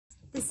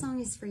This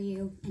song is for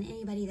you and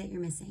anybody that you're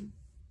missing.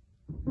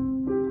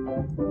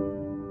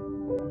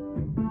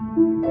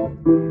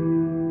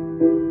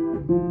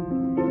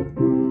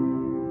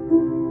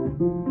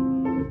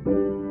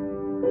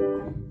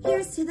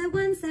 Here's to the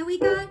ones that we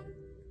got.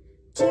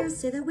 Cheers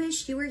to the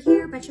wish you were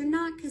here, but you're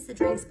not, 'cause the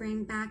drinks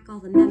bring back all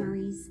the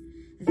memories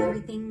of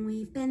everything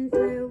we've been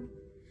through.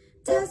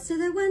 Toast to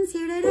the ones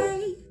here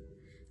today.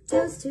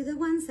 Toast to the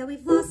ones that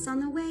we've lost on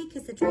the way,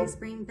 'cause the drinks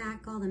bring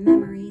back all the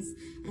memories,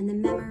 and the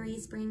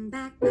memories bring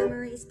back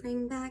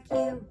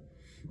you.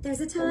 There's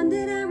a time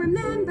that I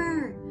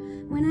remember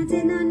when I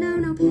did not know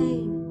no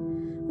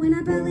pain, when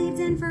I believed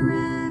in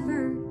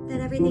forever that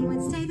everything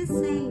would stay the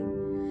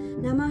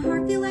same. Now my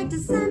heart feel like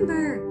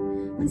December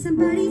when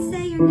somebody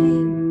say your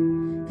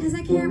name, 'cause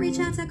I can't reach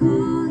out to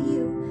call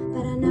you,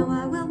 but I know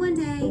I will one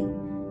day.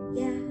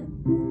 Yeah,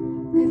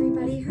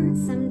 everybody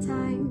hurts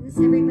sometimes,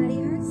 everybody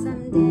hurts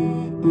someday.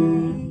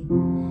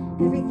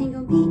 Everything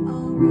gon' be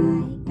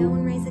alright. Go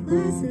and raise a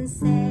glass and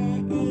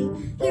say,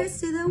 here's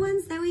to the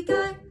ones that we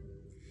got.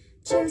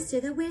 Cheers to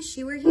the wish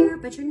you were here,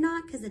 but you're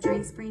not, 'cause the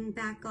drinks bring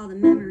back all the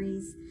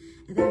memories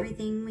of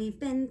everything we've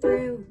been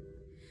through.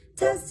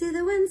 Toast to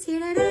the ones here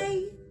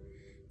today.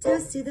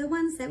 Toast to the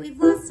ones that we've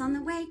lost on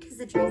the way, 'cause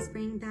the drinks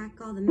bring back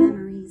all the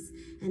memories,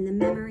 and the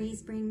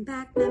memories bring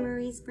back you.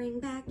 Memories bring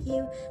back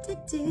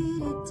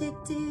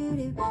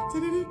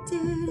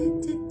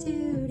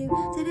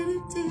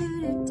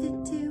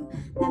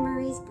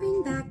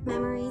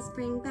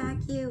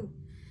you.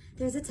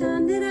 There's a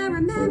time that I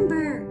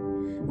remember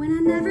when I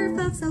never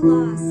felt so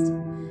lost,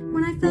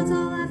 when I felt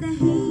all of the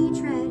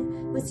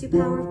hatred was too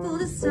powerful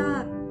to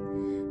stop.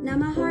 Now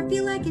my heart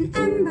feel like an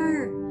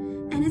ember,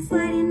 and it's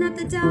lighting up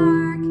the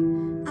dark.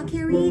 I'll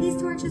carry these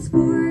torches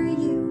for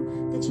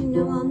you that you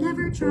know I'll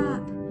never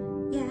drop.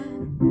 Yeah,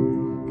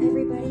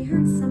 everybody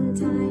hurts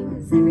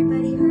sometimes,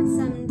 everybody hurts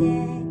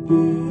someday.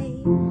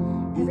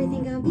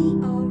 Everything gonna be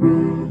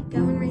alright. Go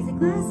and raise a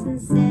glass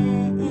and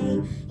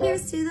say,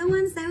 here's to the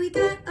ones that we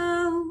got.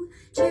 Oh,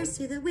 cheers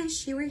to the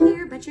wish you were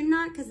here, but you're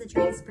not, 'cause the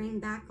drinks bring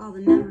back all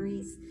the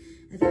memories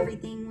of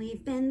everything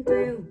we've been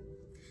through.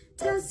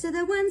 Toast to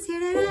the ones here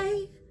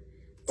today.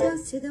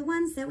 Toast to the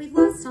ones that we've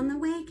lost on the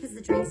way, 'cause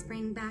the drinks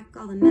bring back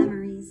all the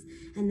memories,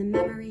 and the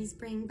memories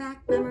bring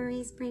back you.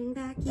 Memories bring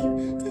back